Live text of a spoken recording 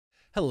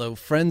Hello,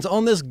 friends.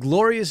 On this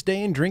glorious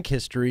day in drink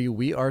history,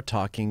 we are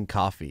talking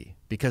coffee.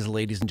 Because,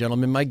 ladies and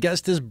gentlemen, my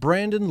guest is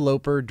Brandon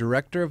Loper,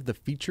 director of the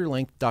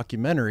feature-length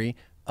documentary,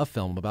 A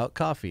Film About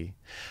Coffee.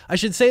 I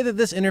should say that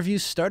this interview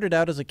started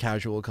out as a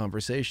casual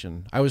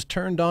conversation. I was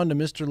turned on to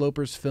Mr.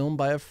 Loper's film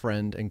by a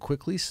friend and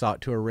quickly sought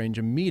to arrange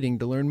a meeting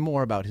to learn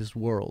more about his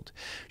world.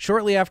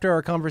 Shortly after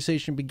our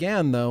conversation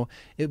began, though,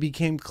 it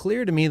became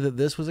clear to me that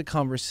this was a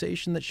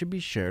conversation that should be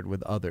shared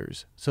with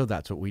others. So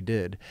that's what we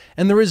did.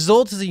 And the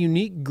result is a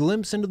unique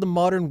glimpse into the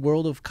modern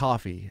world of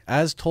coffee,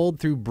 as told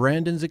through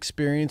Brandon's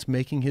experience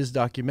making his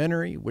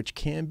documentary, which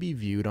can be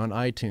viewed on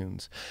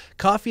iTunes.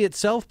 Coffee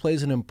itself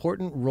plays an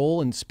important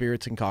role in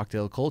spirits and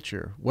cocktail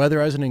culture, whether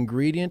as an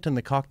ingredient in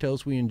the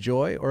cocktails we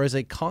enjoy or as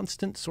a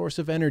constant source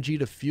of energy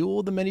to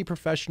fuel the many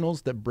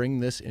professionals that bring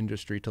this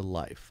industry to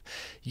life.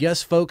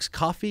 Yes, folks,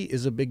 coffee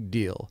is a big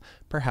deal.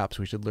 Perhaps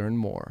we should learn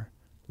more.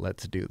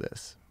 Let's do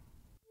this.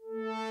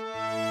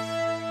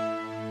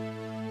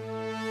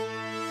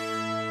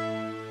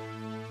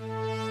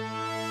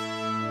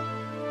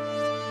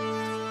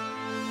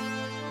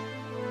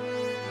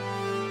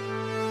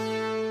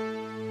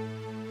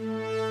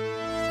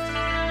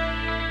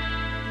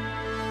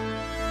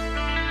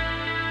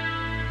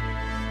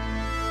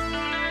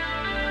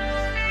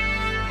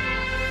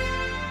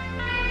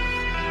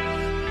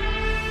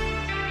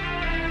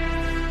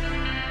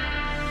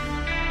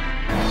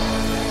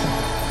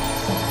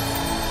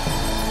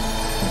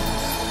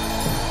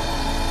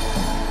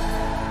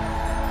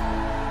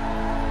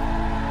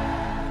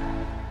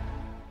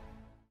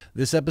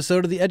 This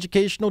episode of the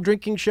Educational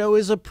Drinking Show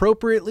is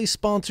appropriately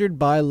sponsored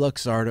by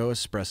Luxardo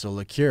Espresso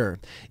Liqueur.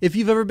 If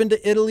you've ever been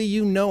to Italy,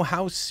 you know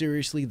how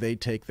seriously they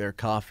take their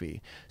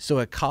coffee. So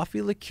a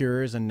coffee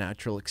liqueur is a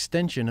natural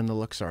extension in the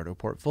Luxardo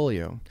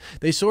portfolio.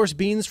 They source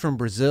beans from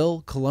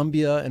Brazil,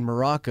 Colombia, and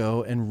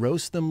Morocco and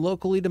roast them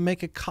locally to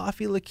make a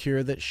coffee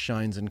liqueur that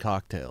shines in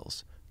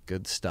cocktails.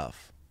 Good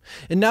stuff.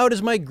 And now it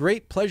is my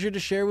great pleasure to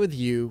share with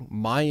you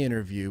my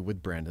interview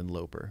with Brandon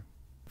Loper.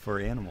 For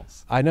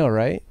animals. I know,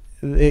 right?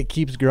 It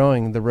keeps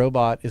growing. The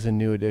robot is a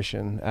new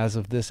addition. As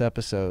of this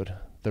episode,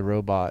 the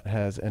robot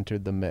has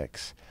entered the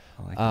mix.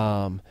 I like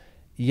that.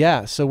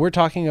 Yeah, so we're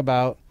talking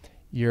about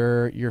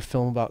your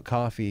film about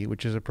coffee,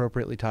 which is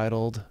appropriately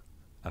titled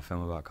A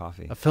Film About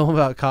Coffee. A Film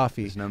About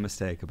Coffee. There's no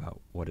mistake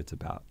about what it's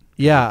about.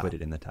 Yeah. You put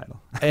it in the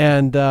title.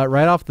 And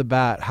right off the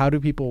bat, how do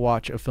people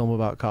watch A Film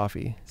About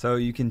Coffee? So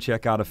you can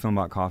check out A Film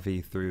About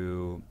Coffee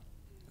through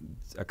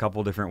a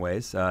couple different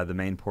ways. The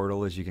main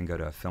portal is you can go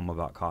to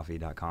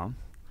filmaboutcoffee.com.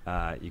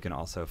 You can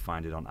also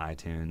find it on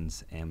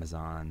iTunes,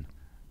 Amazon,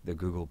 the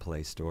Google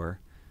Play Store,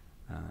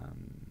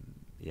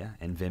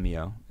 and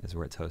Vimeo is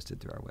where it's hosted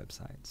through our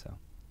website. So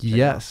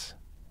yes,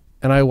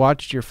 and I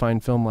watched your fine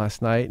film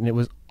last night, and it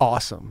was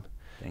awesome.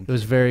 Thank It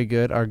was you. very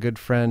good. Our good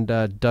friend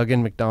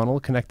Duggan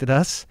McDonald connected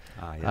us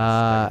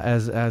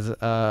Yes, as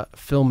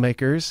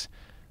filmmakers,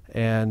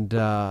 and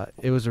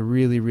it was a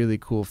really, really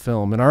cool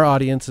film. And our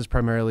audience is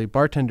primarily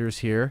bartenders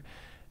here.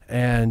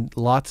 And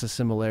lots of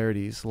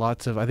similarities, I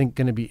think,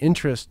 going to be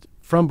interest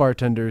from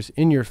bartenders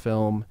in your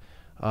film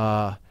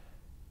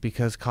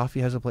because coffee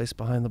has a place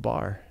behind the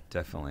bar.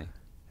 Definitely.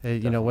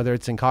 You know, whether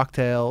it's in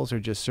cocktails or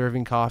just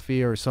serving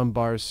coffee, or some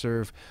bars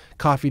serve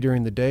coffee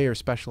during the day or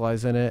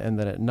specialize in it, and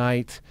then at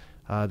night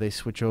they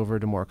switch over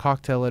to more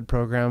cocktail-led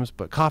programs,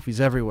 but coffee's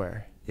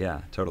everywhere.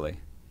 Yeah, totally.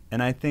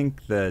 And I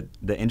think the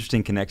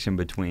interesting connection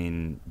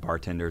between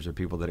bartenders or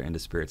people that are into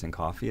spirits and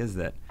coffee is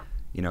that,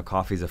 you know,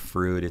 coffee's a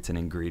fruit, it's an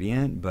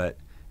ingredient, but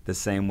the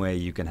same way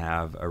you can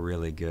have a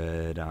really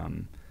good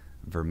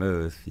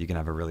vermouth, you can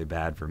have a really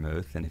bad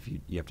vermouth, and if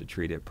you have to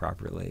treat it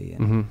properly,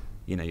 and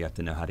you know, you have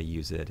to know how to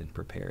use it and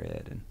prepare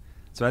it. And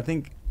so I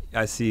think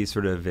I see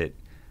sort of it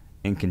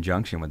in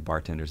conjunction with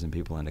bartenders and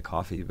people into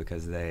coffee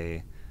because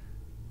they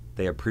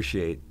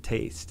appreciate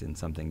taste and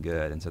something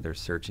good, and so they're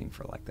searching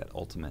for like that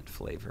ultimate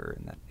flavor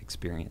and that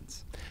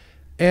experience.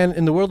 And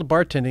in the world of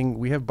bartending,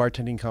 we have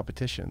bartending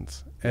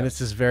competitions. And it's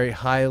this very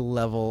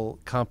high-level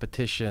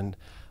competition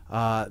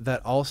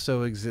that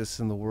also exists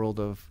in the world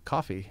of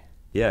coffee.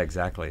 Yeah,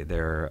 exactly.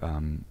 There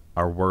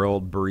are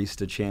world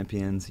barista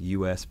champions,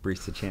 U.S.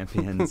 barista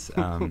champions,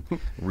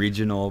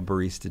 regional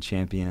barista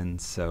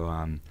champions.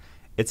 So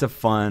it's a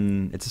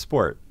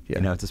sport. Yeah.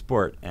 You know, it's a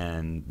sport.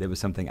 And it was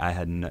something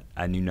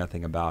I knew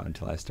nothing about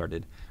until I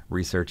started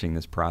researching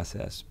this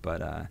process.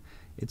 But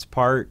it's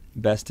part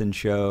best in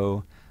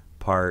show,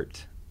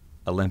 part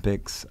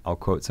Olympics. I'll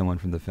quote someone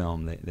from the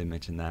film. They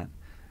mentioned that.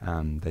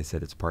 They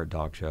said it's part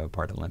dog show,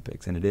 part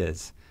Olympics, and it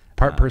is.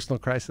 Part personal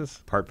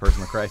crisis. Part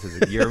personal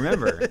crisis. You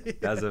remember.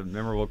 That was a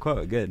memorable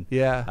quote. Good.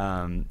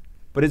 Yeah.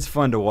 But it's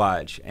fun to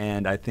watch,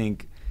 and I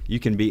think you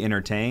can be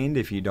entertained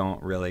if you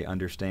don't really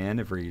understand,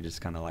 if you're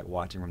just kind of like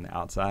watching from the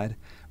outside.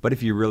 But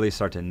if you really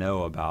start to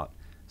know about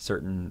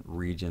certain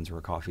regions where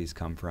coffees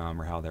come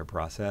from or how they're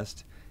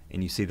processed,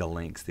 and you see the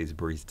links these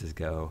baristas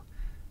go,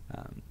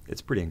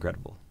 it's pretty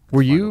incredible.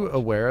 Were you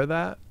aware of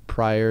that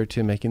prior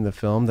to making the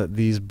film, that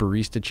these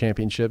barista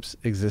championships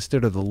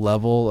existed, or the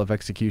level of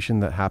execution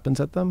that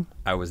happens at them?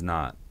 I was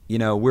not. you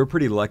know, we're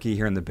pretty lucky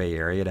here in the Bay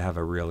Area to have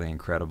a really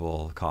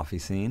incredible coffee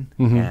scene.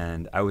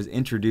 And I was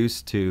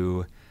introduced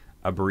to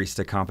a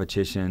barista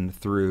competition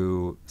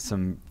through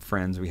some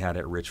friends we had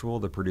at Ritual,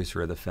 the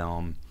producer of the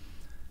film,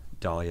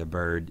 Dahlia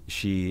Bird.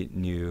 She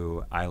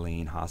knew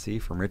Eileen Hasse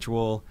from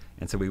Ritual.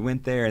 And so we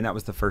went there, and that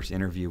was the first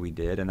interview we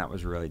did, and that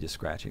was really just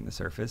scratching the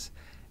surface.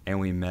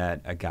 And we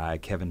met a guy,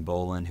 Kevin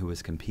Bolin, who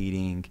was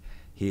competing.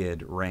 He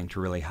had ranked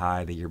really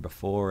high the year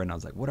before, and I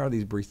was like, what are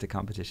these barista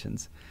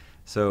competitions?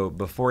 So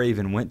before I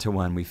even went to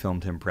one, we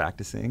filmed him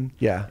practicing.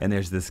 Yeah. And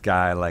there's this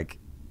guy, like,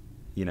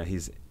 you know,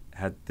 he's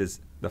had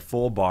the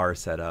full bar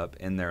set up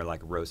in their,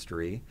 like,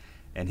 roastery,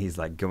 and he's,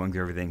 like, going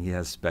through everything. He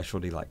has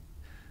specialty, like,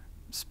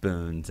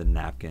 spoons and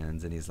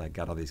napkins, and he's, like,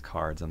 got all these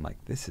cards. I'm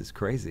like, this is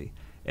crazy.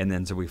 And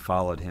then so we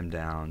followed him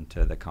down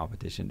to the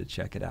competition to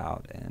check it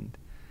out, and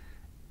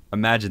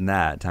imagine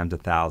that times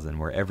 1,000,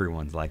 where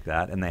everyone's like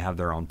that, and they have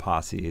their own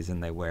posses,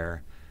 and they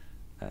wear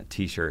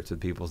T-shirts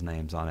with people's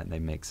names on it, and they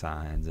make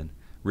signs, and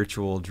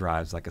Ritual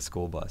drives like a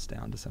school bus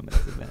down to some of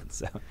these events.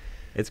 So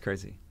it's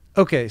crazy.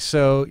 Okay,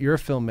 so you're a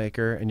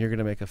filmmaker, and you're going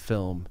to make a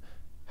film.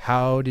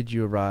 How did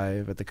you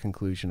arrive at the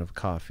conclusion of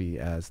coffee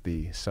as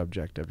the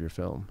subject of your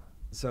film?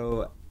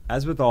 So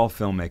as with all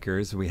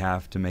filmmakers, we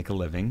have to make a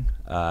living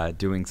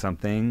doing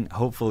something.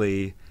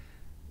 Hopefully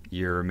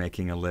you're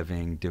making a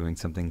living doing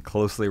something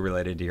closely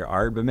related to your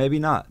art, but maybe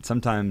not.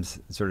 Sometimes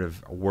sort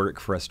of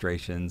work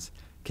frustrations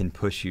can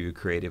push you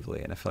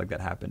creatively, and I feel like that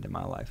happened in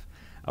my life.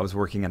 I was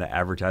working at an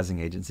advertising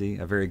agency,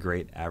 a very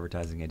great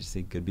advertising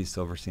agency, Goodby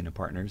Silverstein &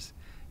 Partners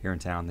here in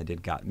town. They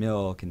did Got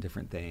Milk and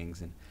different things,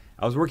 and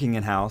I was working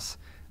in-house,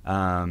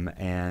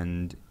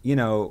 and, you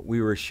know, we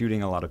were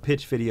shooting a lot of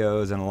pitch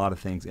videos and a lot of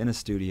things in a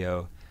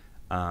studio.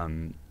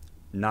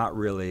 Not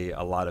really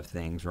a lot of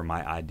things where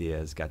my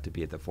ideas got to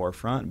be at the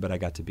forefront, but I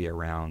got to be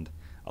around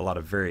a lot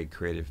of very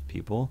creative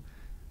people,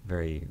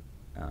 very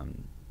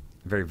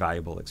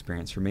valuable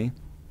experience for me.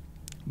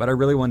 But I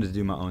really wanted to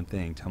do my own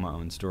thing, tell my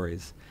own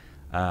stories.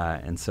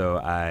 And so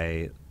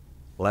I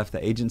left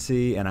the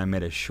agency, and I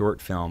made a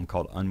short film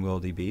called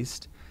Unwieldy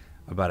Beast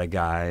about a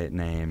guy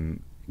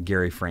named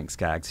Gary Frank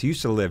Skaggs. He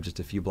used to live just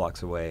a few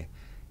blocks away.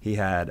 He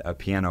had a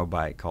piano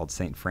bike called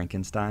St.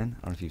 Frankenstein.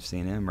 I don't know if you've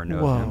seen him or know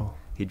of him.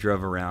 He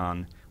drove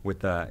around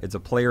with it's a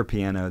player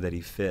piano that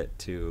he fit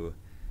to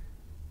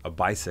a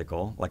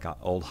bicycle, like an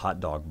old hot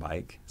dog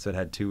bike. So it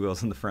had 2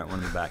 wheels in the front, 1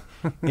 in the back.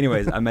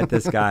 Anyways, I met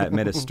this guy,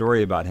 made a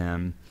story about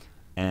him,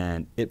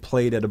 and it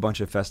played at a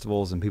bunch of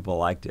festivals, and people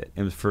liked it.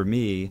 And for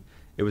me,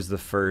 it was the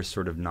first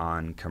sort of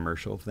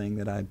non-commercial thing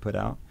that I'd put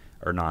out,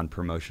 or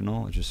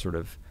non-promotional, just sort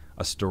of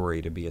a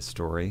story to be a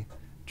story,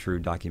 true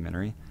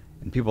documentary.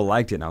 And people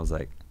liked it, and I was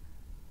like,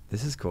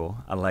 this is cool.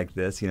 I like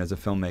this. You know, as a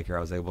filmmaker, I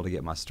was able to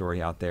get my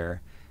story out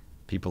there.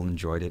 People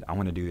enjoyed it. I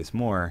want to do this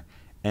more.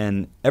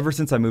 And ever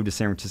since I moved to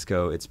San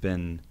Francisco, it's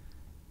been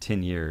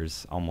 10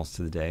 years, almost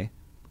to the day,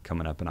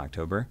 coming up in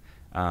October.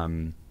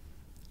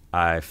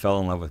 I fell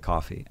in love with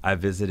coffee.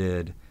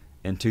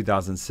 In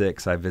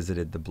 2006, I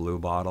visited the Blue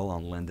Bottle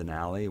on Linden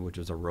Alley, which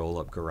was a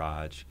roll-up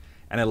garage.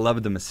 And I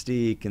loved the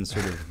mystique and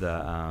sort of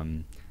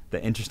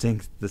the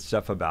interesting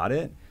stuff about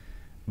it.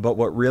 But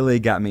what really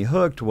got me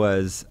hooked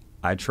was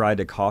I tried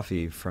a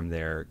coffee from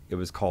there. It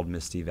was called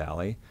Misty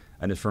Valley,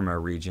 and it's from a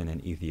region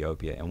in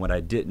Ethiopia. And what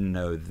I didn't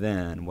know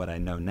then, what I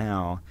know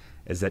now,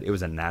 is that it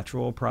was a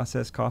natural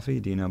processed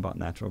coffee. Do you know about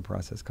natural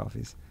processed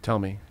coffees? Tell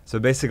me. So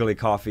basically,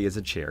 coffee is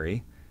a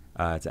cherry.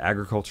 It's an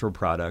agricultural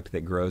product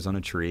that grows on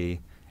a tree.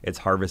 It's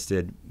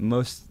harvested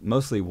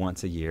mostly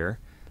once a year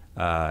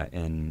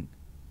in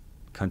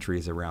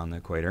countries around the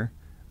equator,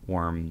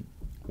 warm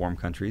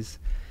countries.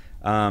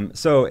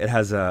 So it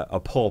has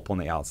a pulp on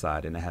the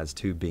outside, and it has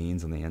 2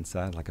 beans on the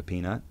inside, like a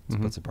peanut,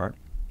 splits apart.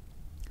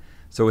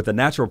 So with the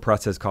natural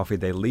processed coffee,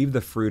 they leave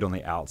the fruit on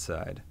the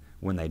outside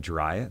when they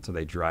dry it. So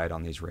they dry it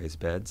on these raised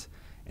beds.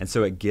 And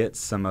so it gets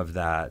some of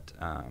that,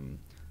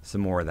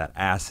 some more of that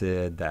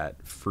acid,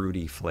 that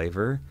fruity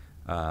flavor.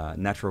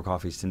 Natural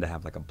coffees tend to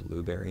have like a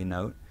blueberry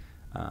note.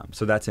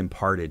 So that's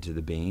imparted to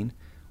the bean.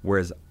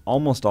 Whereas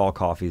almost all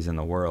coffees in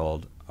the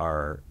world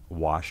are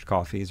washed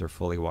coffees or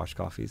fully washed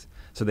coffees.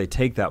 So they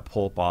take that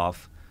pulp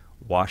off,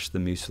 wash the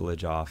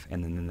mucilage off,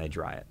 and then they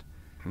dry it.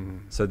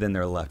 So then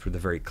they're left with a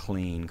very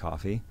clean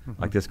coffee.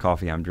 Like this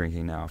coffee I'm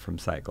drinking now from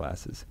Sight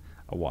Glass is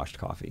a washed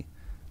coffee.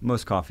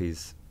 Most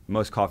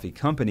coffee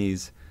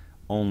companies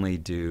only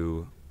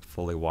do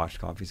fully washed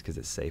coffees because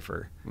it's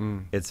safer.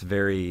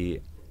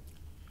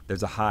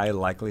 There's a high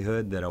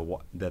likelihood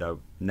that a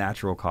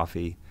natural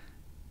coffee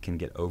can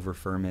get over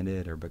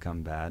fermented or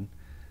become bad.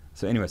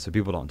 So anyway, so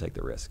people don't take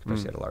the risk,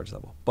 especially at a large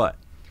level. But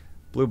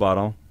Blue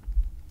Bottle,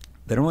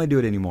 they don't really do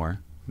it anymore.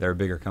 They're a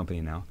bigger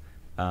company now.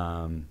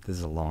 This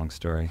is a long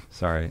story.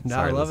 Sorry,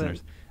 I love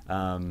listeners.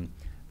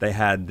 They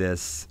had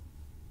this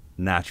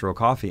natural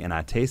coffee, and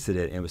I tasted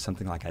it, and it was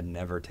something like I'd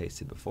never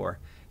tasted before.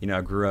 You know,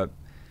 I grew up,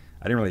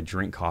 I didn't really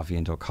drink coffee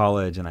until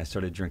college, and I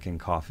started drinking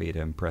coffee to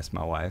impress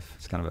my wife.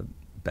 It's kind of a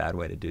bad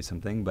way to do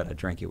something, but I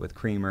drank it with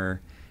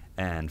creamer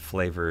and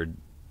flavored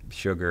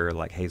sugar,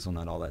 like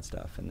hazelnut, all that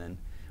stuff. And then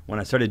when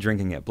I started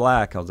drinking it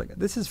black, I was like,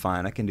 this is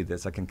fine. I can do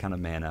this. I can kind of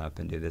man up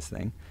and do this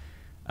thing.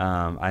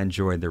 I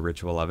enjoyed the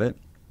ritual of it.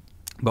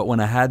 But when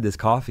I had this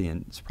coffee,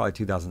 and it's probably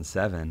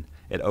 2007,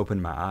 it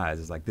opened my eyes.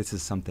 It's like, this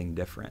is something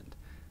different.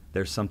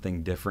 There's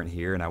something different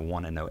here, and I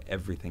want to know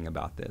everything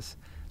about this.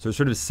 So it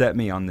sort of set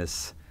me on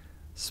this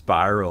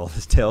spiral,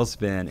 this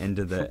tailspin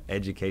into the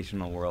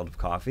educational world of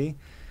coffee.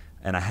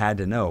 And I had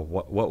to know,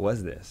 what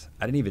was this?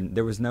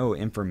 There was no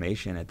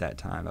information at that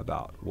time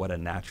about what a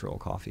natural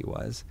coffee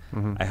was.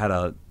 I had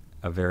a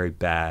very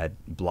bad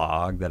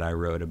blog that I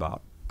wrote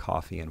about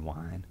coffee and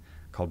wine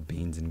called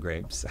Beans and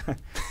Grapes.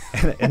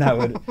 and I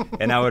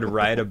would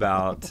write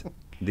about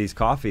these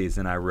coffees,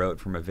 and I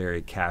wrote from a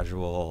very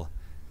casual,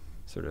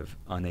 sort of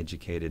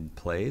uneducated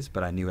place,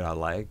 but I knew what I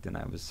liked, and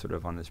I was sort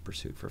of on this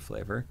pursuit for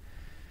flavor.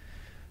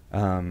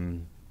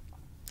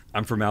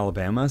 I'm from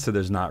Alabama, so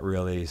there's not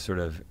really sort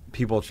of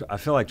people, I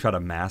feel like, try to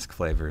mask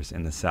flavors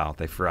in the South.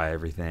 They fry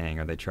everything,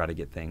 or they try to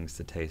get things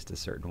to taste a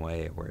certain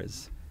way,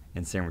 whereas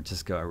in San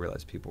Francisco, I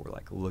realized people were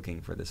like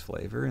looking for this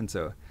flavor. And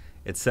so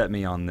it set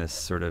me on this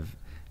sort of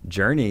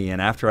journey.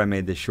 And after I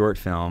made this short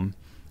film,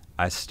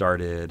 I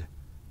started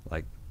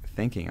like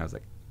thinking, I was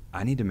like,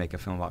 I need to make a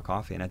film about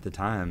coffee. And at the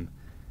time,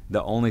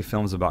 the only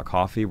films about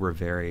coffee were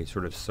very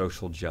sort of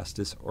social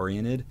justice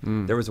oriented.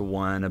 There was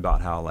one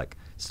about how like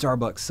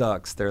Starbucks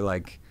sucks. They're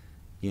like,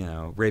 you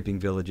know, raping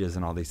villages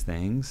and all these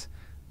things,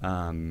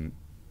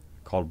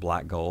 called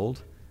Black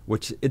Gold,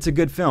 which it's a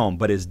good film,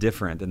 but is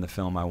different than the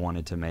film I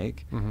wanted to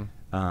make.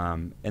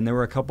 And there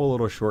were a couple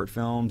little short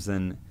films,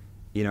 and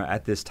you know,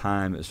 at this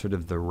time, it was sort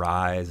of the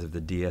rise of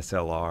the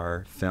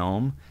DSLR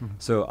film.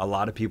 So a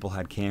lot of people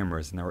had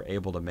cameras, and they were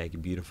able to make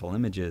beautiful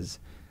images.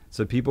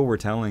 So people were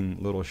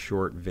telling little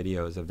short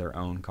videos of their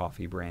own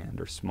coffee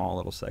brand or small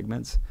little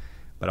segments.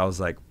 But I was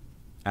like,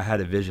 I had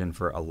a vision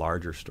for a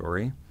larger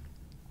story,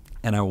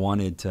 and I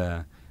wanted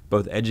to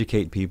both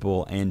educate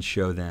people and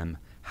show them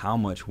how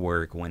much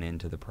work went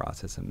into the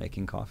process of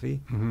making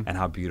coffee and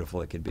how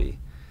beautiful it could be.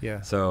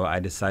 Yeah. So I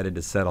decided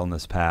to set on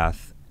this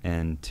path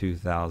in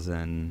 2000,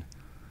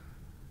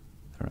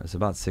 I don't know, it's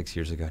about 6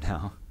 years ago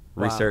now.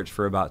 Wow. Researched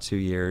for about 2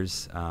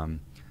 years.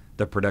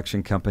 The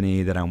production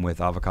company that I'm with,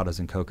 Avocados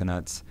and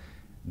Coconuts,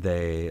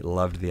 they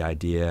loved the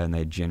idea, and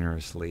they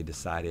generously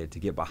decided to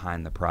get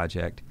behind the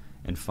project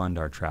and fund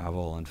our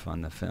travel and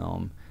fund the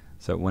film.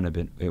 So it wouldn't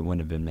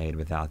have been made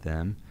without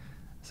them.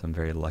 So I'm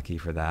very lucky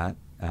for that.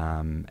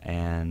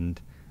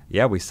 And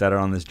yeah, we set out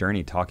on this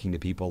journey, talking to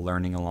people,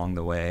 learning along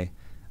the way.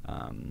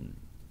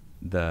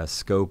 The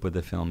scope of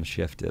the film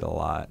shifted a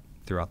lot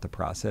throughout the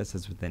process,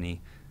 as with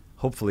any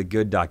hopefully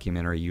good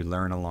documentary. You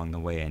learn along the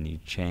way, and you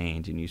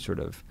change, and you sort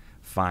of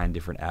find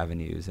different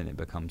avenues, and it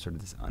becomes sort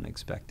of this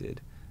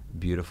unexpected,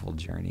 beautiful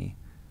journey.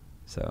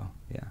 So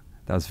yeah,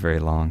 that was very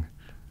long.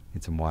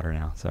 Need some water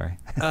now, sorry.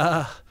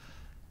 I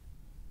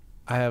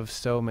have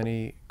so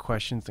many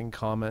questions and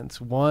comments.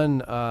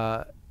 One,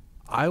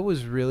 I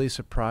was really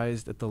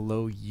surprised at the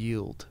low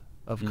yield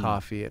of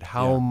coffee, at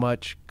how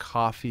much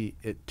coffee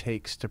it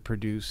takes to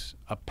produce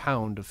a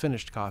pound of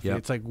finished coffee.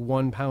 It's like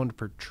 1 pound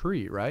per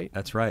tree, right?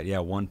 That's right, yeah,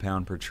 1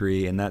 pound per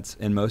tree, and that's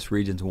in most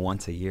regions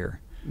once a year.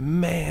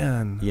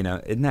 Man. You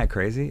know, isn't that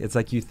crazy? It's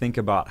like you think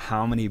about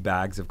how many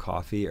bags of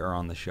coffee are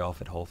on the shelf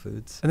at Whole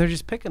Foods. And they're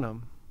just picking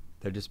them.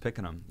 They're just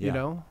picking them, yeah. You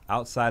know?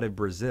 Outside of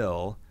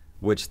Brazil,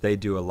 which they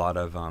do a lot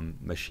of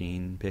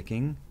machine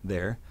picking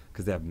there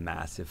because they have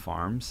massive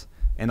farms.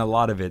 And a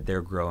lot of it,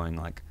 they're growing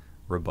like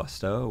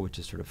Robusto, which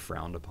is sort of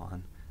frowned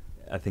upon.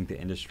 I think the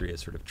industry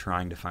is sort of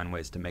trying to find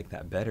ways to make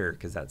that better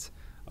because that's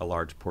a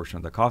large portion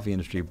of the coffee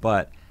industry.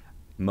 But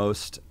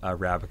most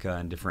Arabica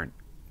and different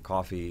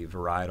coffee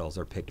varietals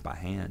are picked by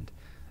hand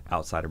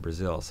outside of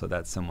Brazil. So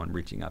that's someone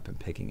reaching up and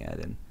picking it.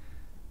 And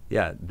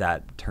yeah,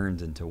 that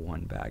turns into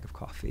 1 bag of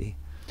coffee.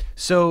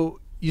 So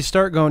you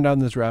start going down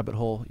this rabbit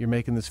hole. You're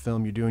making this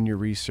film. You're doing your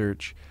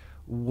research.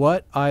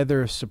 What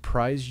either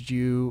surprised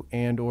you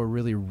and or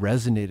really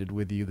resonated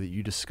with you that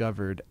you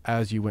discovered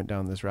as you went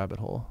down this rabbit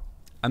hole?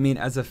 I mean,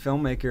 as a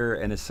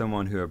filmmaker and as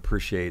someone who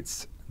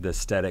appreciates the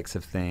aesthetics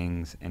of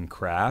things and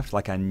craft,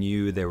 like I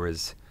knew there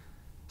was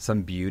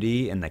some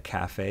beauty in the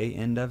cafe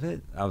end of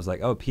it. I was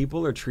like, oh,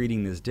 people are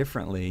treating this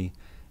differently,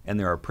 and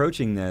they're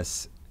approaching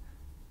this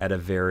at a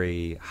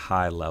very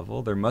high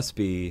level. There must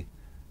be,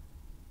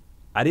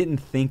 I didn't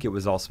think it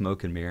was all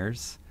smoke and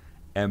mirrors,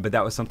 but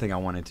that was something I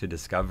wanted to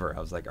discover. I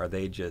was like, are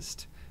they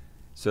just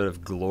sort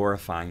of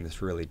glorifying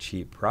this really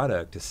cheap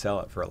product to sell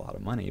it for a lot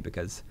of money?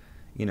 Because,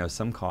 you know,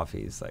 some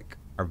coffees like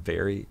are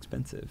very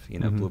expensive. You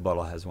know, Blue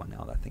Bottle has one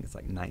now that I think it's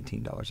like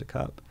 $19 a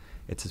cup.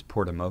 It's his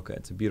Porta Mocha.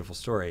 It's a beautiful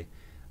story.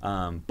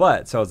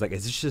 But so I was like,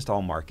 is this just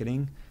all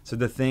marketing? So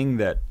the thing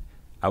that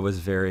I was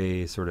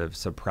very sort of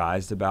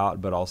surprised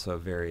about, but also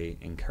very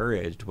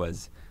encouraged,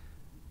 was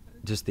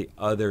just the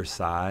other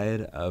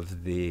side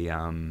of the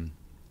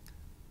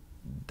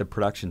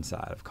production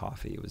side of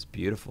coffee. It was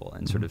beautiful,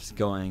 and sort of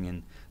going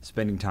and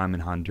spending time in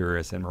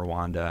Honduras and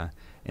Rwanda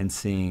and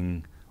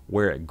seeing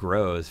where it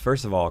grows.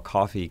 First of all,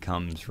 coffee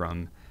comes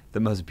from the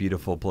most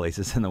beautiful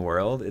places in the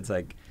world. It's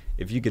like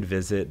if you could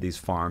visit these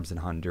farms in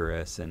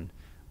Honduras and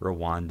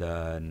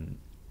Rwanda and,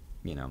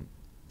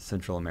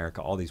 Central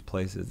America, all these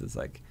places. It's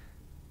like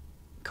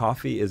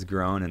coffee is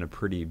grown in a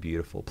pretty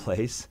beautiful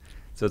place.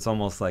 So it's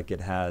almost like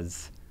it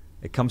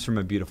comes from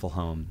a beautiful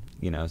home,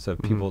 so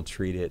if people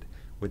treat it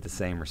with the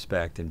same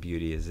respect and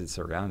beauty as its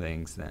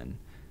surroundings, then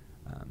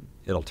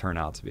it'll turn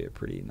out to be a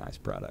pretty nice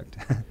product.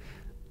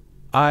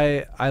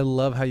 I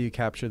love how you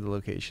capture the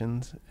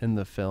locations in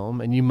the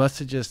film, and you must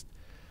have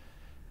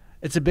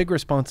it's a big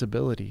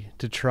responsibility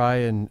to try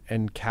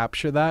and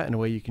capture that in a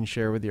way you can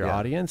share with your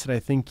audience. And I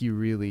think you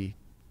really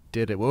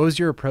did it. What was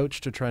your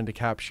approach to trying to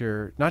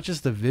capture not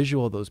just the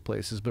visual of those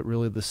places, but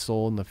really the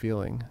soul and the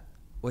feeling?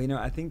 Well,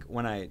 I think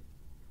when I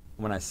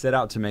set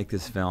out to make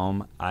this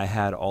film, I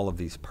had all of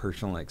these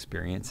personal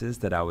experiences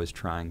that I was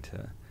trying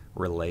to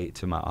relate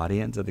to my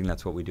audience. I think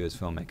that's what we do as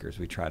filmmakers.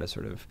 We try to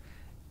sort of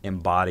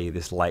embody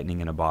this lightning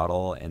in a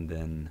bottle and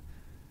then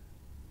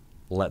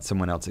let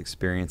someone else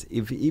experience,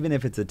 even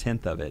if it's a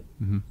tenth of it.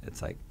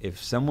 It's like,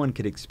 if someone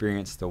could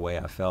experience the way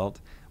I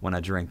felt when I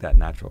drank that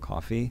natural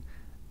coffee,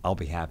 I'll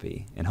be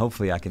happy. And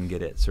hopefully I can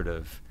get it sort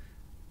of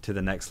to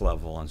the next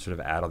level and sort of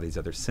add all these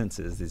other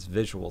senses, this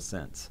visual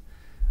sense,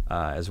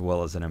 as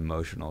well as an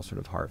emotional sort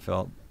of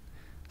heartfelt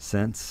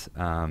sense.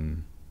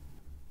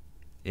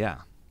 Yeah.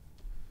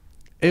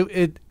 It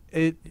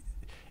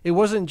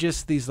wasn't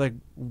just these like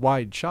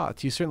wide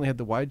shots. You certainly had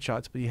the wide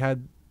shots, but you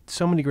had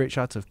so many great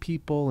shots of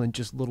people and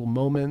just little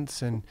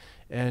moments, and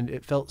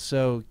it felt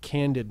so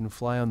candid and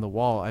fly on the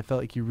wall. I felt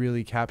like you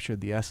really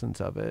captured the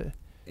essence of it.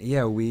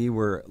 Yeah, we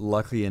were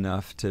lucky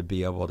enough to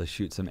be able to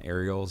shoot some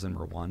aerials in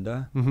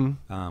Rwanda,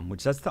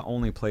 which that's the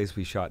only place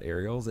we shot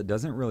aerials. It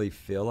doesn't really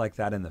feel like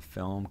that in the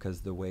film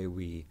because the way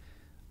we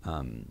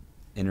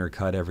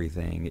intercut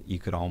everything, you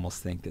could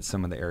almost think that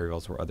some of the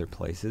aerials were other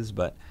places,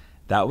 but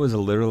that was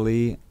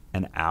literally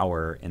an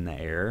hour in the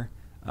air.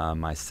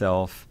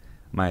 Myself,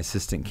 my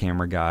assistant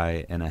camera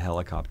guy, and a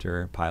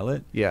helicopter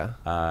pilot.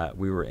 Yeah.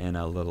 We were in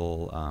a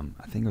little,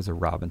 I think it was a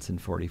Robinson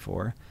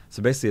 44.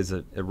 So basically it's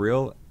a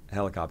real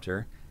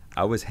helicopter.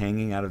 I was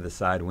hanging out of the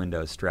side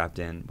window strapped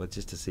in with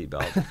just a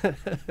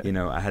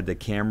seatbelt. I had the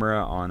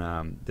camera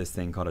on this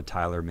thing called a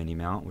Tyler mini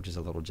mount, which is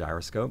a little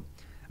gyroscope.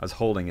 I was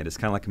holding it. It's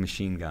kind of like a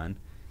machine gun.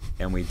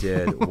 And we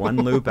did one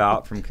loop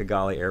out from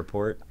Kigali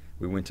airport.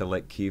 We went to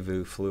Lake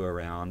Kivu, flew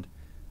around,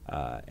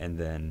 and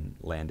then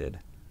landed.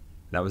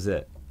 That was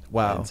it.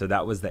 Wow. And so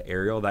that was the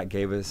aerial that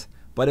gave us,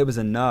 but it was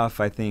enough.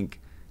 I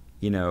think,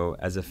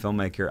 as a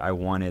filmmaker, I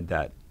wanted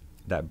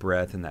that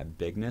breadth and that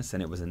bigness,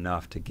 and it was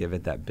enough to give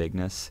it that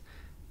bigness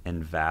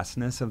and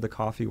vastness of the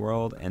coffee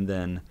world. And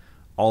then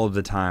all of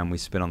the time we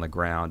spent on the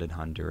ground in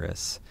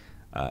Honduras,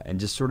 and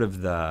just sort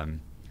of the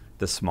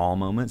small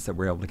moments that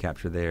we're able to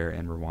capture there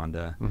in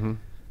Rwanda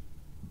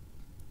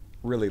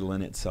really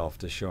lend itself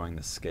to showing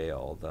the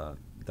scale,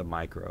 the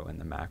micro and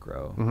the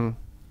macro.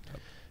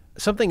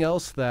 Something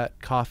else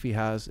that coffee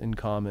has in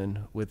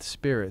common with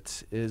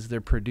spirits is they're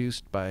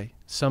produced by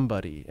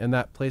somebody, and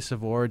that place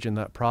of origin,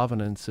 that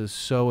provenance, is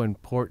so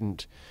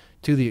important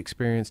to the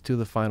experience, to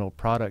the final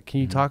product. Can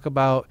you talk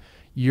about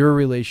your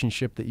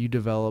relationship that you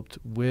developed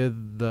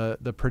with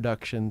the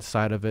production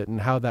side of it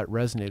and how that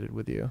resonated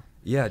with you?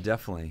 Yeah,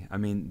 definitely. I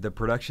mean, the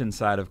production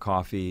side of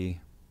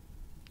coffee,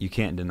 you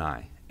can't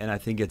deny. And I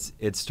think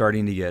it's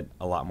starting to get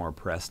a lot more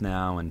press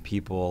now, and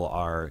people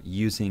are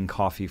using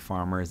coffee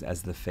farmers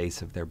as the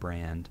face of their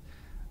brand.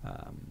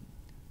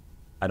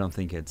 I don't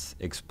think it's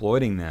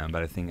exploiting them,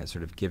 but I think it's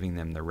sort of giving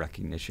them the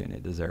recognition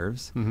it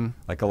deserves.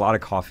 Like a lot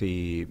of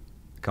coffee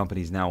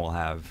companies now will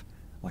have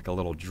like a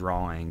little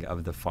drawing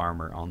of the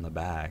farmer on the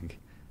bag.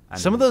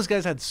 Some of those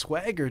guys had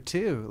swagger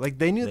too. Like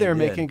they knew they were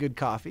making good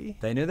coffee.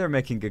 They knew they were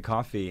making good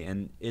coffee,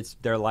 and it's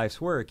their life's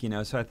work,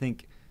 So I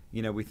think,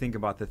 we think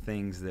about the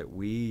things that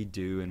we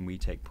do and we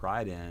take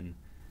pride in.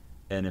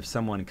 And if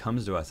someone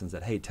comes to us and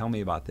said, hey, tell me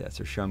about this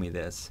or show me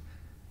this,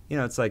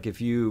 it's like if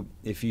you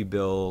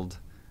build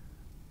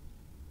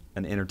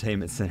an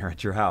entertainment center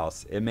at your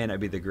house, it may not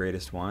be the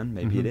greatest one.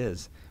 Maybe it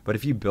is. But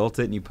if you built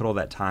it and you put all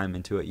that time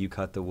into it, you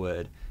cut the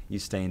wood, you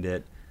stained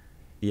it,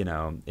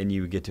 and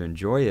you get to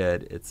enjoy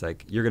it, it's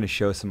like you're going to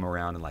show some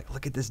around and like,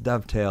 look at this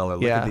dovetail or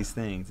look at these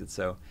things. It's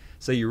so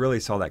you really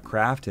saw that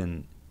craft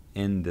in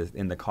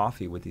the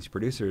coffee with these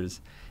producers.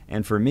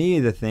 And for me,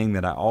 the thing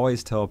that I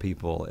always tell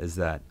people is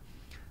that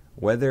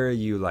whether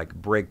you like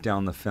break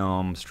down the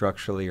film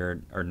structurally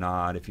or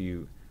not, if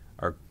you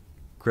are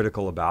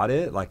critical about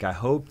it, like I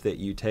hope that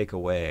you take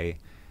away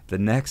the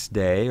next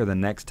day or the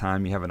next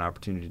time you have an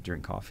opportunity to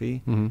drink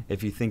coffee,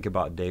 if you think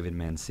about David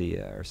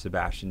Mancia or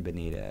Sebastian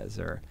Benitez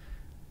or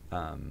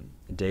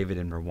David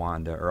in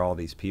Rwanda or all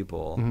these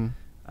people,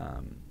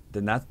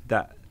 then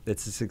that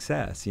it's a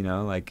success,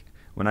 like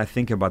when I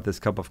think about this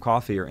cup of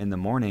coffee or in the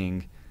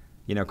morning,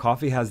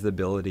 coffee has the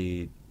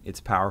ability,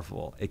 it's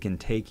powerful. It can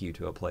take you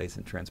to a place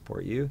and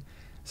transport you.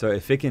 So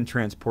if it can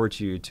transport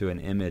you to an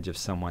image of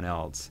someone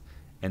else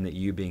and that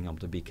you being able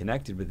to be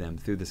connected with them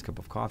through this cup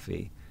of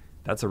coffee,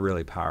 that's a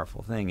really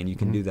powerful thing. And you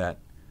can do that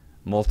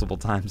multiple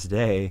times a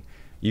day.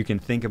 You can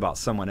think about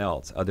someone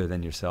else other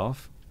than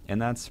yourself,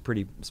 and that's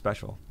pretty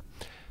special.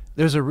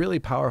 There's a really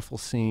powerful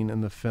scene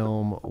in the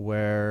film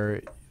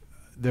where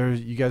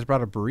you guys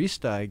brought a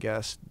barista, I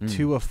guess,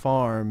 to a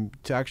farm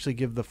to actually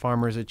give the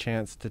farmers a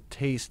chance to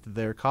taste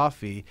their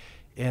coffee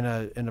in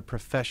a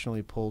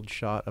professionally pulled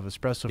shot of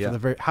espresso. Yeah.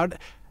 For the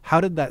how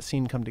did that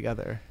scene come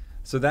together?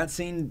 So that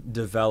scene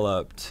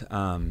developed.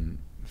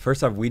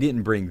 First off, we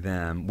didn't bring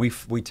them.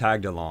 We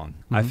tagged along.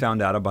 I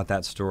found out about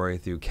that story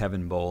through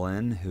Kevin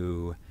Bolin,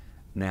 who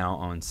now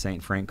owns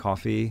St. Frank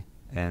Coffee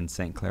and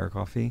St. Clair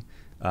Coffee.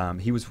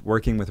 He was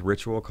working with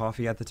Ritual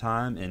Coffee at the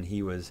time, and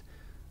he was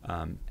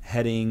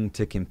heading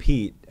to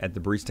compete at the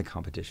barista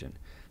competition.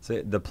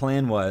 So the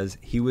plan was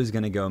he was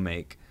going to go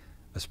make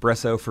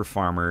espresso for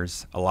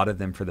farmers, a lot of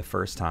them for the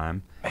first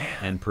time,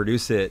 and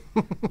produce it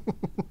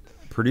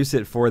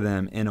for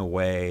them in a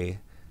way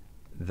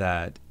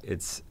that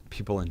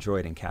people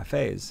enjoyed in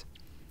cafes.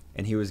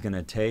 And he was going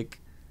to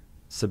take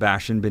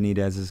Sebastian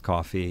Benitez's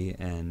coffee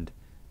and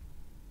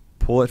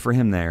pull it for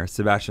him there.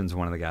 Sebastian's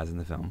one of the guys in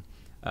the film.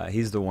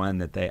 He's the one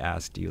that they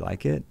asked, "Do you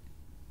like it?"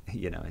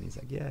 And he's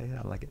like, yeah,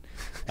 I like it.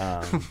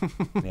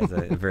 He has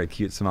a very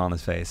cute smile on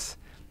his face.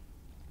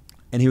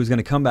 And he was going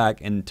to come back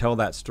and tell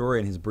that story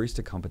in his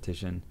barista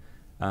competition.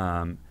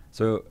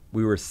 So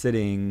we were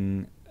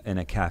sitting in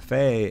a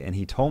cafe, and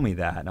he told me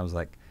that, and I was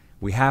like,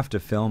 we have to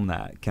film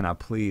that. Can I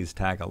please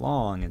tag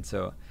along? And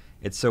so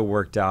it so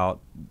worked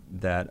out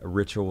that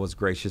Ritual was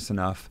gracious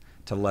enough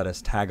to let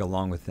us tag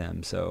along with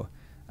them. So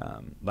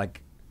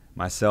like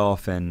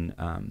myself and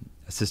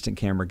assistant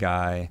camera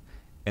guy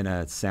and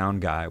a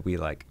sound guy, we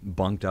like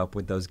bunked up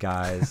with those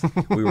guys.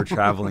 We were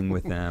traveling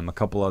with them, a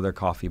couple other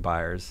coffee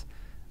buyers,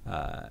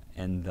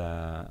 and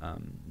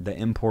the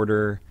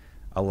importer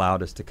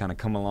allowed us to kind of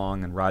come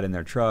along and ride in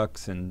their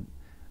trucks, and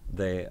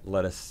they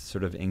let us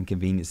sort of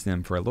inconvenience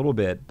them for a little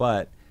bit.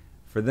 But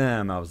for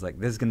them, I was like,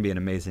 this is going to be an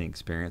amazing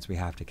experience. We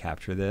have to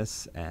capture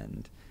this.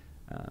 And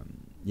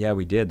yeah,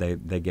 we did.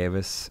 They gave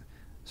us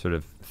sort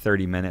of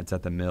 30 minutes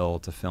at the mill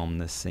to film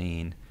this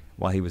scene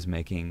while he was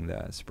making the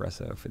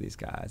espresso for these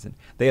guys. And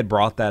they had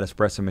brought that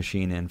espresso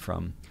machine in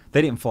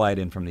they didn't fly it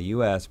in from the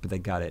U.S., but they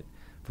got it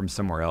from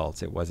somewhere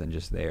else. It wasn't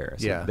just there.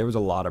 So yeah. There was a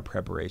lot of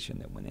preparation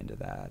that went into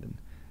that. And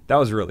that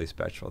was really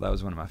special. That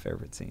was one of my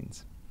favorite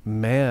scenes.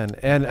 Man,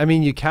 and I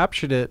mean, you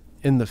captured it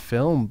in the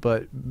film,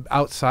 but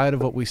outside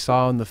of what we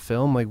saw in the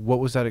film, like, what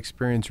was that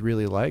experience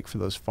really like for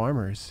those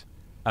farmers?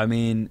 I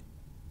mean,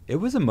 it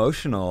was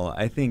emotional.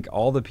 I think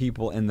all the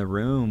people in the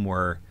room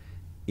were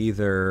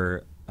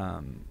either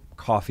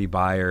coffee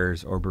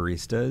buyers or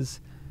baristas,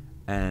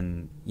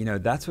 and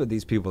that's what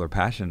these people are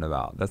passionate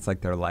about. That's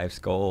like their life's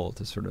goal,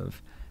 to sort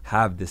of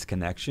have this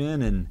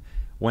connection. And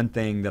one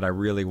thing that I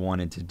really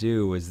wanted to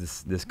do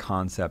was this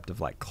concept of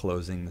like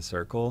closing the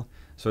circle,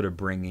 sort of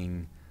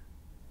bringing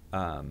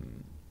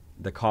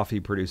the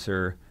coffee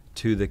producer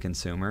to the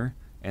consumer,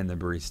 and the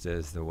barista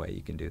is the way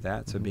you can do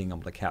that. So being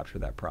able to capture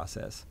that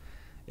process,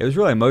 it was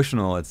really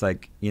emotional. It's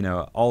like,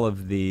 all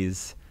of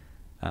these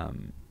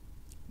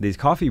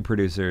coffee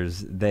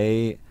producers,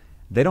 they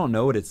don't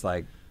know what it's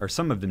like, or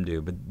some of them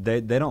do, but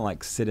they don't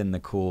like sit in the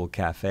cool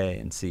cafe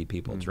and see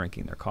people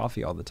drinking their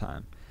coffee all the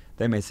time.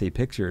 They may see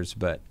pictures,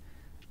 but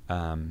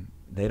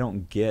they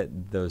don't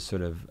get those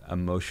sort of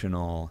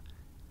emotional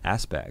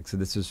aspects. So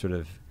this was sort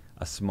of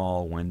a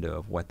small window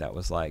of what that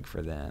was like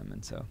for them.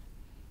 And so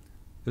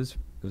it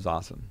was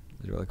awesome.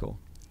 It was really cool.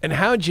 And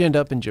how'd you end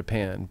up in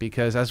Japan?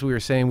 Because as we were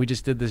saying, we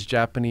just did this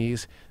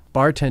Japanese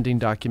bartending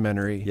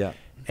documentary. Yeah.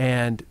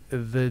 And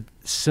the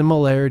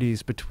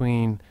similarities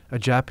between a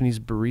Japanese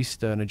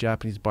barista and a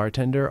Japanese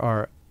bartender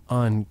are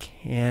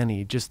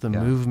uncanny. Just the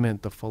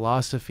movement, the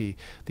philosophy,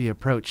 the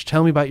approach.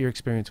 Tell me about your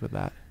experience with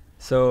that.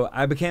 So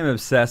I became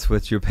obsessed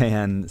with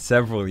Japan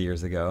several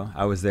years ago.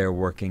 I was there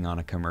working on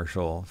a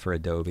commercial for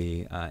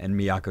Adobe, and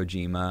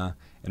Miyakojima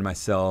and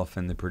myself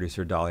and the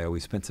producer Dahlia,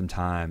 we spent some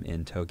time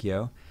in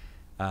Tokyo.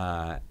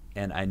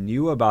 And I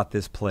knew about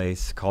this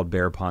place called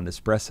Bear Pond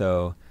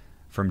Espresso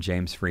from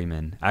James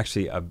Freeman.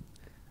 Actually, a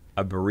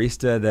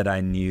barista that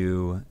I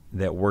knew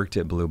that worked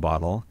at Blue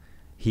Bottle,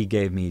 he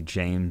gave me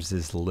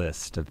James's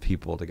list of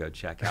people to go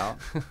check out.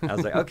 I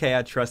was like, okay,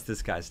 I trust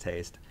this guy's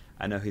taste.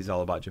 I know he's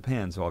all about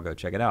Japan, so I'll go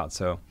check it out.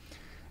 So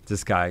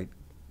this guy,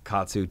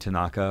 Katsu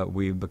Tanaka,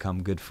 we've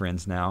become good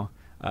friends now.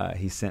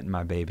 He sent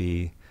my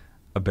baby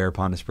a Bear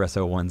Pond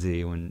Espresso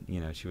onesie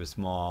when she was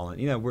small,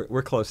 and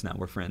we're close now.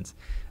 We're friends.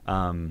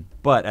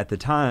 But at the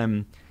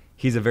time,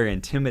 he's a very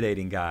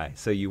intimidating guy.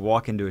 So you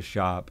walk into a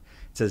shop,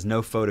 it says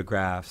no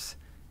photographs.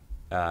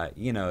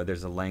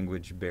 There's a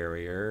language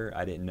barrier.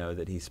 I didn't know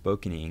that he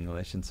spoke any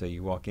English, and so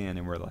you walk in,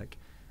 and we're like,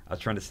 I was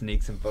trying to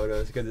sneak some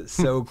photos because it's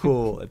so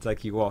cool. It's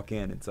like you walk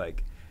in, it's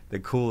like the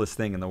coolest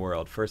thing in the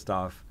world. First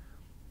off,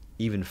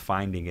 even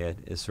finding it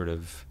is sort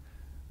of,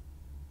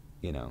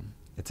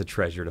 it's a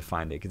treasure to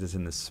find it because it's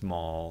in this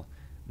small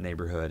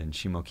neighborhood in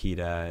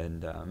Shimokita,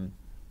 and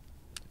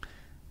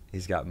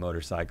he's got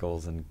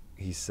motorcycles, and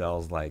he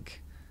sells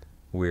like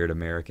weird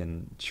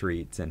American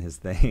treats in his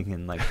thing,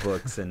 and like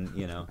books, and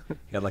he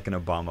had like an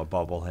Obama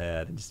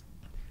bobblehead, and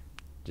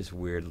just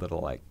weird little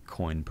like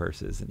coin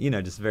purses, and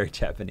just very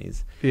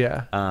Japanese.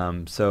 Yeah.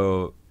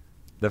 So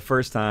the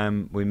first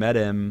time we met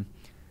him,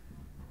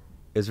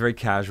 it was very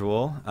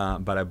casual,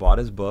 but I bought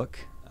his book,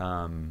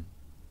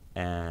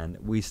 and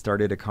we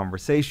started a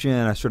conversation.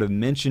 I sort of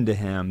mentioned to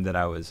him that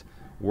I was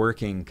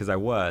working, because I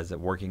was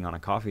working on a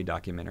coffee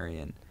documentary,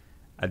 and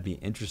I'd be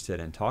interested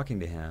in talking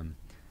to him.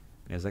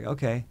 And he was like,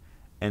 okay.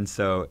 And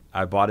so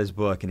I bought his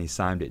book, and he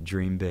signed it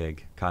Dream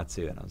Big,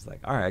 Katsu. And I was like,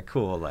 all right,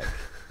 cool. Like,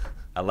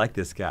 I like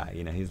this guy.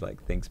 You know, he's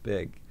like, thinks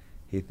big.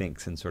 He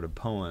thinks in sort of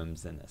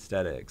poems and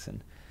aesthetics.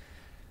 And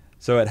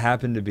so it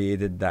happened to be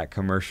that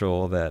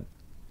commercial that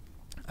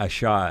I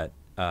shot.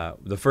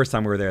 The first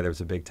time we were there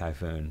was a big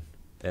typhoon.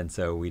 And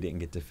so we didn't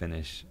get to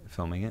finish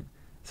filming it.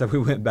 So we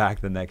went back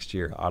the next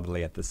year,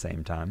 oddly, at the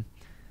same time.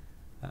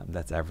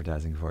 That's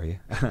advertising for you.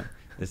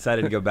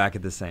 Decided to go back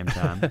at the same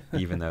time,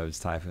 even though it was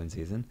typhoon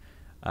season.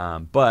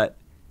 But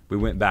we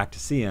went back to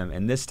see him,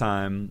 and this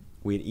time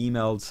we had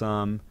emailed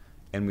some,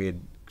 and we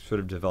had sort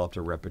of developed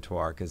a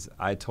repertoire, because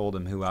I told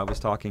him who I was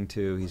talking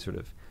to. He sort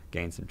of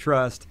gained some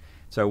trust.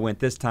 So I went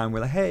this time.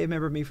 We're like, hey,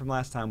 remember me from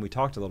last time? We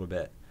talked a little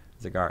bit. I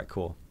was like, all right,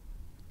 cool.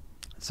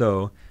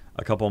 So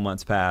a couple of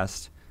months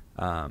passed,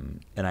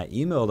 and I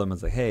emailed him. I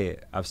was like, hey,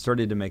 I've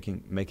started to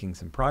making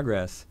some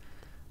progress.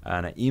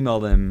 And I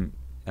emailed him.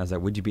 I was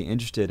like, would you be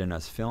interested in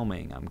us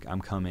filming?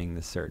 I'm coming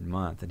this certain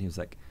month. And he was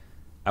like,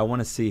 I want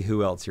to see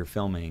who else you're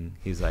filming.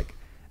 He's like,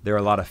 there are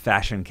a lot of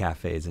fashion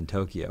cafes in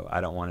Tokyo. I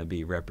don't want to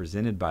be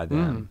represented by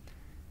them.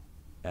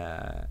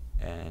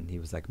 And he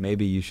was like,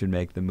 maybe you should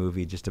make the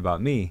movie just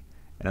about me.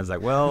 And I was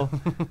like, well,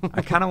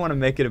 I kind of want to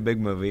make it a big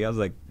movie. I was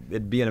like,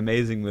 it'd be an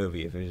amazing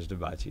movie if it was just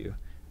about you.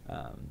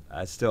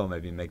 I'd still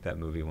maybe make that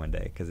movie one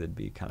day, because it'd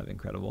be kind of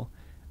incredible.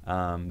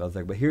 I was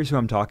like, but here's who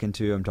I'm talking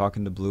to. I'm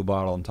talking to Blue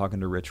Bottle. I'm talking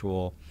to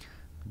Ritual.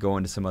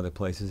 Going to some other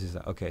places. He's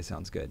like, okay,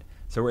 sounds good.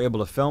 So we're able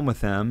to film with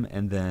them,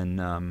 and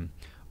then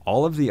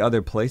all of the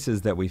other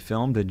places that we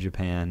filmed in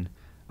Japan,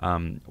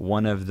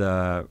 one of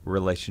the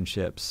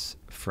relationships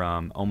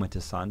from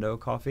Omotasando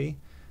Coffee,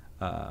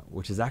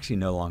 which is actually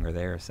no longer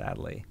there,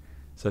 sadly.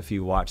 So if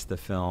you watch the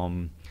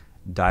film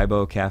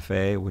Daibo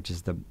Cafe, which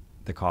is the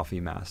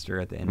coffee master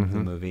at the end of the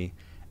movie,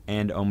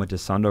 and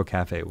Omotasando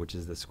Cafe, which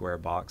is the square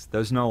box,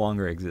 those no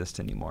longer exist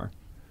anymore.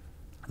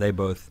 They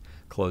both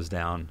closed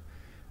down.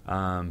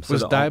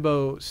 Was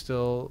Daibo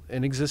still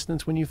in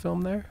existence when you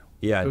filmed there?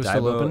 Yeah,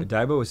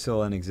 Daibo was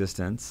still in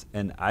existence,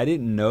 and I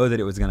didn't know that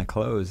it was going to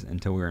close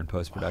until we were in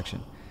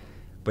post-production.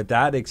 But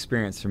that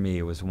experience for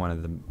me was one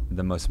of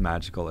the most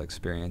magical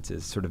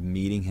experiences, sort of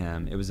meeting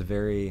him. It was a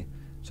very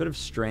sort of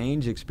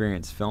strange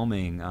experience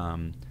filming.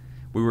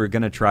 We were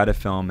going to try to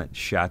film at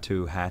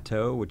Chateau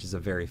Hato, which is a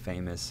very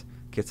famous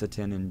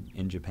kitsuten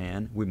in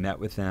Japan. We met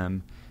with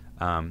them.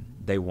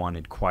 They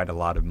wanted quite a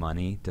lot of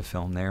money to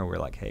film there. We're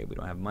like, hey, we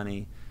don't have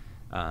money.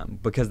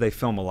 Because they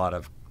film a lot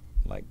of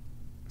like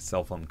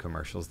cell phone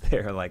commercials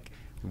there, like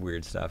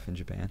weird stuff in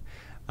Japan.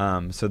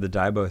 So the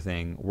Daibo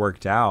thing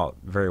worked out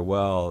very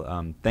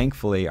well.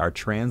 Thankfully, our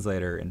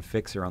translator and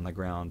fixer on the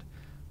ground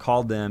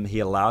called them. He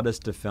allowed us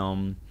to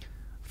film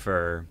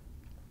for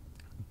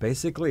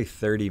basically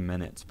 30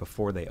 minutes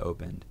before they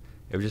opened.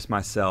 It was just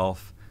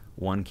myself,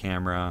 one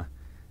camera.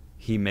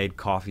 He made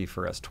coffee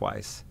for us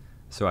twice.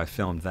 So I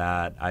filmed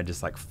that. I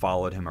just like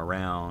followed him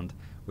around.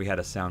 We had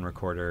a sound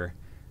recorder.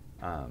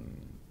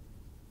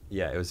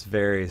 Yeah, it was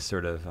very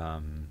sort of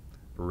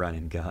run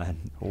and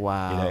gun.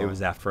 Wow. You know, it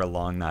was after a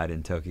long night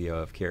in Tokyo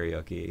of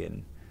karaoke,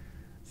 and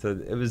so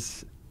it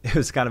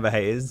was kind of a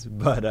haze,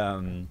 but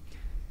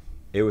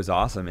it was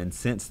awesome. And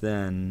since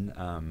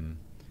then,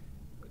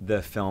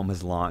 the film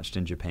has launched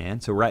in Japan.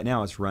 So right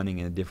now it's running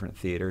in different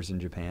theaters in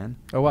Japan.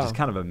 Oh, wow. Which is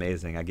kind of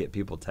amazing. I get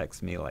people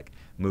text me like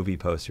movie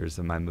posters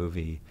of my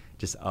movie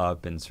just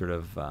up and sort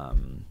of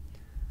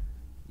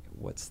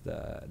what's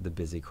the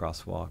busy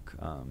crosswalk,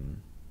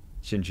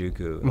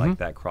 Shinjuku, like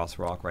that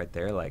crosswalk right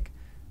there. Like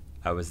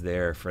I was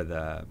there for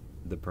the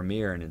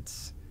premiere, and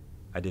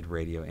I did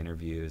radio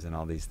interviews and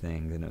all these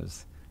things, and it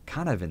was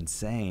kind of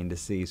insane to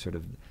see sort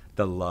of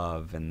the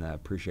love and the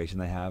appreciation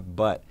they have.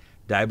 But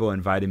Daibo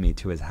invited me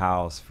to his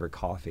house for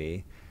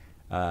coffee,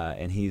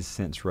 and he's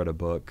since wrote a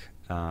book.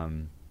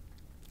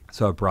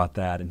 So I brought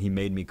that, and he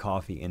made me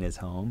coffee in his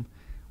home,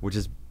 which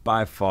is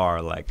by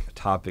far like a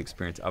top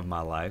experience of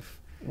my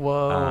life.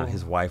 Whoa.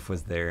 His wife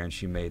was there, and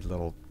she made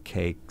little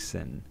cakes,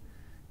 and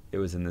it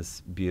was in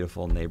this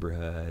beautiful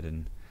neighborhood,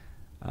 and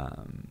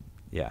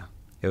yeah,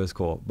 it was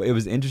cool. But it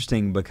was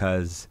interesting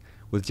because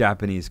with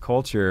Japanese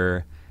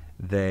culture,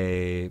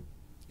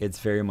 it's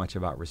very much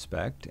about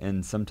respect,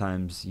 and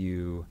sometimes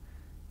you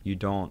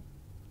don't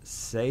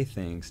say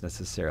things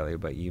necessarily,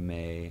 but you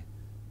may,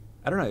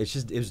 I don't know,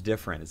 it was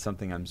different. It's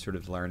something I'm sort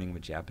of learning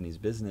with Japanese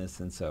business.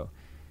 And so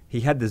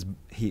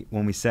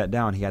when we sat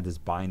down, he had this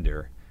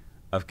binder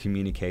of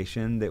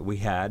communication that we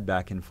had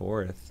back and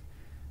forth,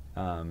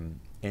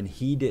 and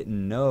he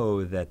didn't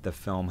know that the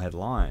film had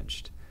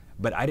launched,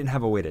 but I didn't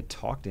have a way to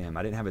talk to him.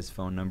 I didn't have his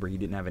phone number. He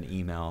didn't have an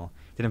email.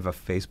 He didn't have a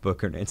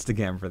Facebook or an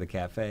Instagram for the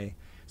cafe.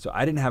 So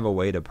I didn't have a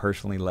way to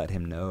personally let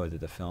him know that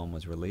the film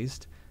was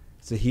released.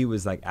 So he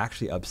was like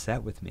actually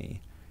upset with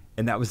me.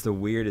 And that was the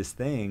weirdest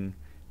thing,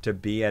 to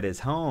be at his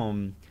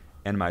home,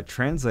 and my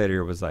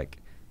translator was like,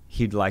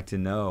 he'd like to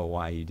know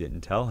why you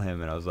didn't tell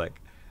him. And I was like,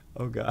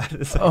 oh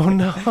God. Oh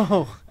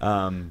no.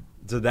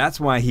 So that's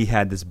why he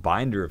had this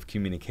binder of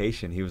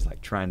communication. He was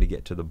like trying to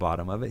get to the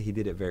bottom of it. He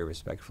did it very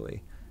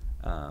respectfully.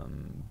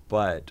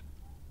 But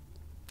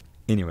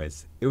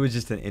anyways, it was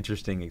just an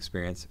interesting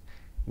experience.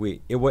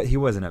 He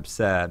wasn't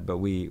upset, but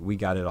we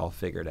got it all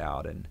figured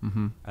out,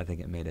 and I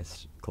think it made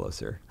us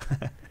closer.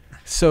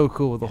 So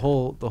cool. The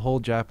whole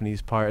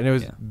Japanese part. And it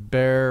was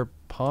Bear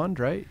Pond,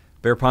 right?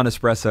 Bear Pond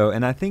Espresso,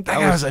 and I think that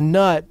guy was a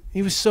nut.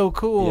 He was so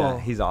cool. Yeah,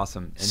 he's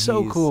awesome. And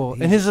so cool.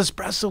 And his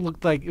espresso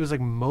looked like, it was like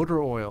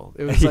motor oil.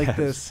 It was like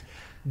this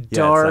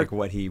dark. It's like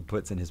what he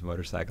puts in his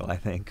motorcycle, I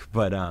think.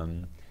 But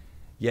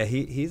yeah,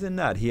 he's a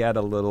nut. He had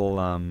a little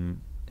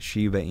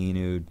Shiba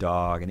Inu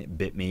dog, and it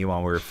bit me while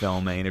we were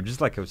filming. It was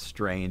just like a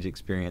strange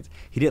experience.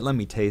 He didn't let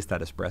me taste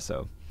that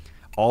espresso.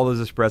 All those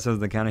espressos on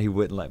the counter, he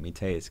wouldn't let me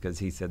taste because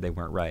he said they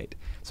weren't right.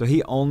 So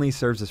he only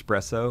serves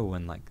espresso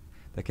when like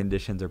the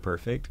conditions are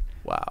perfect.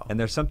 Wow. And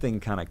there's something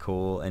kind of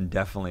cool and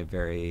definitely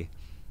very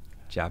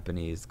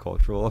Japanese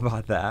cultural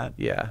about that.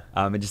 Yeah.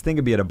 And just think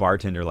of being a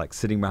bartender, like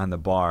sitting behind the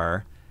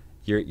bar,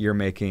 you're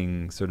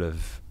making sort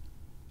of,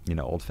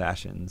 old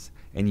fashions,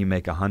 and you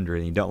make 100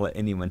 and you don't let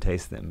anyone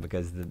taste them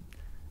because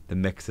the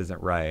mix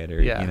isn't right,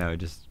 or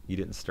just you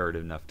didn't stir it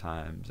enough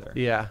times, or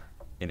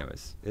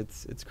anyways,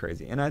 it's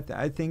crazy. And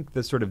I think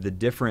the sort of the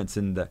difference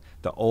in the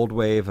old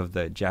wave of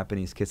the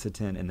Japanese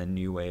Kissaten and the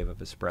new wave of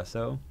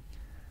espresso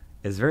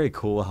is very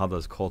cool. How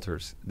those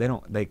cultures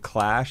they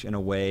clash in a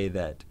way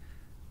that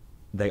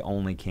they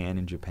only can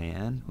in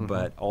Japan,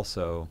 but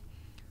also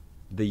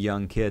the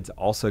young kids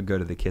also go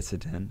to the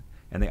Kissaten,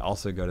 and they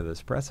also go to the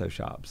espresso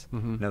shops.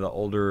 Now the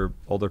older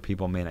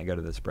people may not go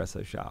to the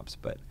espresso shops,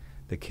 but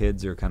the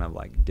kids are kind of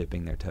like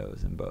dipping their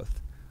toes in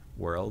both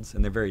worlds,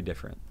 and they're very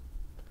different.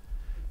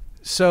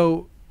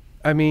 So,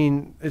 I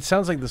mean, it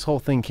sounds like this whole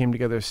thing came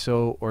together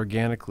so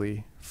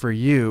organically for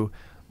you.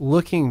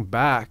 Looking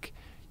back,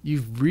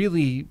 you've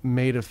really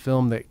made a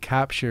film that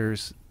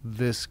captures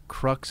this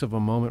crux of a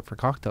moment for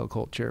cocktail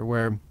culture,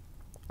 where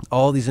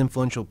all these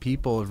influential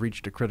people have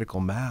reached a critical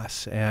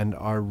mass and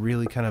are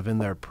really kind of in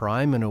their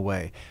prime in a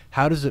way.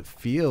 How does it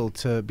feel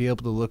to be able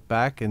to look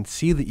back and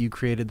see that you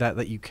created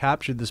that you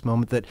captured this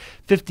moment that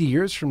 50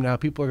 years from now,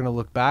 people are going to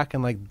look back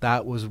and like,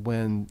 that was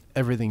when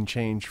everything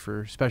changed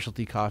for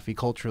specialty coffee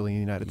culturally in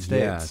the United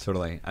States? Yeah,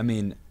 totally. I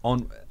mean,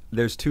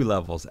 there's two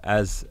levels.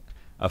 As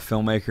a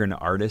filmmaker and an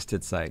artist,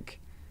 it's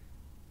like,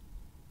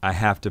 I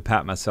have to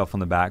pat myself on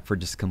the back for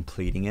just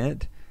completing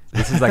it.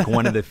 This is like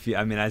one of the few,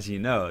 I mean, as you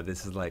know,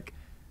 this is like,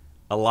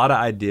 a lot of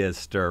ideas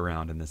stir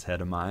around in this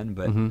head of mine,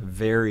 but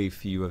very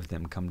few of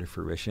them come to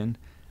fruition.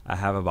 I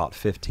have about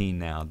 15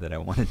 now that I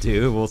want to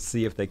do. We'll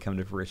see if they come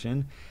to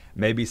fruition.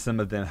 Maybe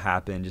some of them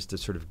happen just to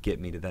sort of get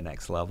me to the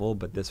next level,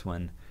 but this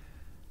one,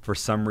 for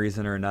some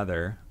reason or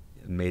another,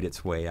 made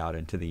its way out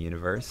into the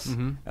universe,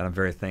 and I'm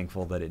very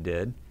thankful that it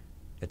did.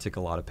 It took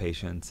a lot of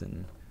patience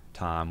and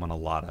time on a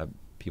lot of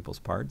people's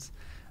parts.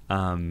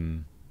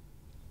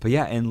 But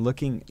yeah, and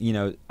looking,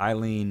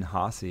 Eileen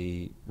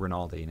Hossie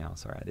Rinaldi,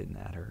 sorry, I didn't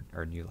add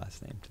her new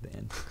last name to the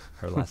end.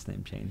 Her last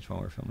name changed while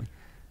we're filming,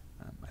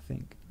 I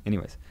think.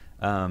 Anyway,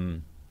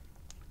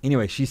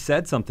 she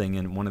said something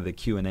in one of the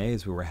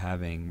Q&As we were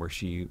having where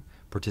she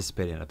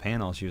participated in a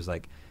panel. She was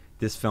like,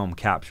 this film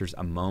captures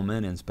a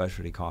moment in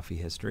specialty coffee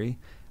history.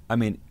 I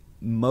mean,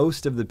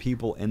 most of the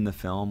people in the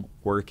film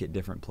work at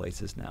different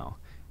places now.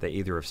 They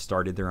either have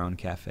started their own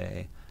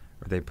cafe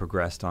or they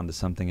progressed onto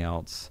something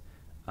else.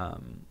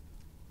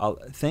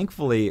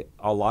 Thankfully,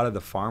 a lot of the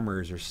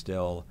farmers are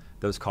still,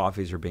 those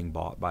coffees are being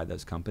bought by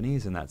those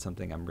companies, and that's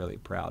something I'm really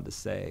proud to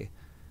say.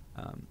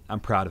 I'm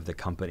proud of the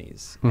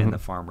companies and the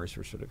farmers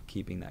for sort of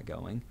keeping that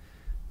going.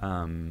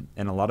 And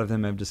a lot of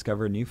them have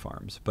discovered new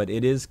farms. But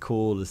it is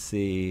cool to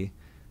see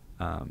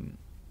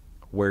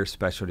where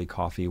specialty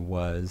coffee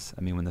was,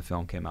 I mean, when the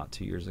film came out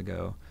 2 years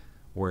ago,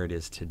 where it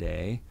is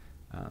today.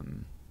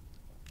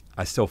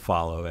 I still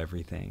follow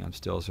everything. I'm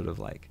still sort of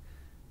like,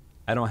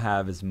 I don't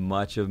have as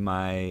much of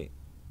my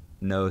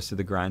nose to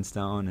the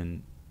grindstone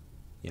and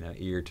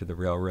ear to the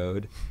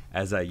railroad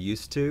as I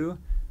used to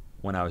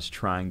when I was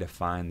trying to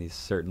find these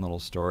certain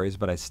little stories,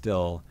 but I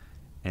still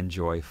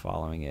enjoy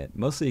following it,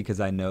 mostly because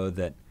I know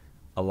that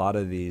a lot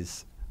of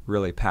these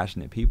really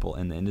passionate people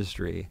in the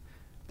industry,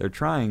 they're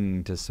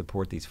trying to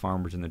support these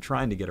farmers, and they're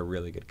trying to get a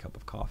really good cup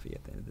of coffee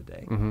at the end of the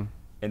day.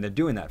 And they're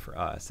doing that for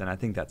us, and I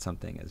think that's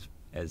something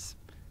as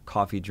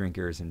coffee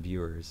drinkers and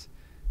viewers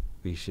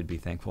we should be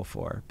thankful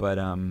for. But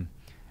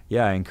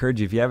yeah, I encourage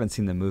you, if you haven't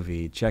seen the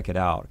movie, check it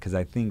out, because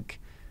I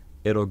think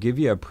it'll give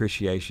you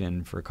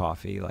appreciation for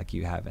coffee like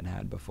you haven't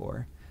had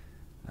before.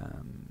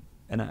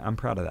 And I'm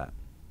proud of that.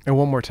 And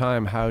one more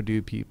time, how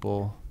do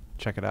people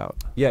check it out?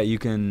 Yeah, you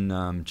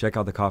can check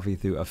out the coffee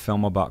through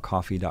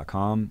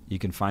afilmaboutcoffee.com. You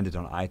can find it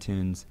on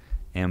iTunes,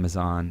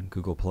 Amazon,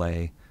 Google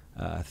Play,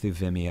 through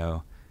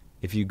Vimeo.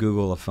 If you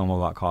Google A Film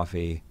About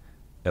Coffee,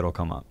 it'll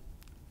come up.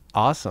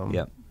 Awesome.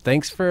 Yep.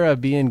 Thanks for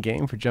being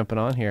game, for jumping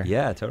on here.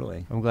 Yeah,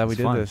 totally. I'm glad we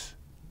did fun. this.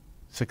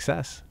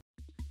 Success.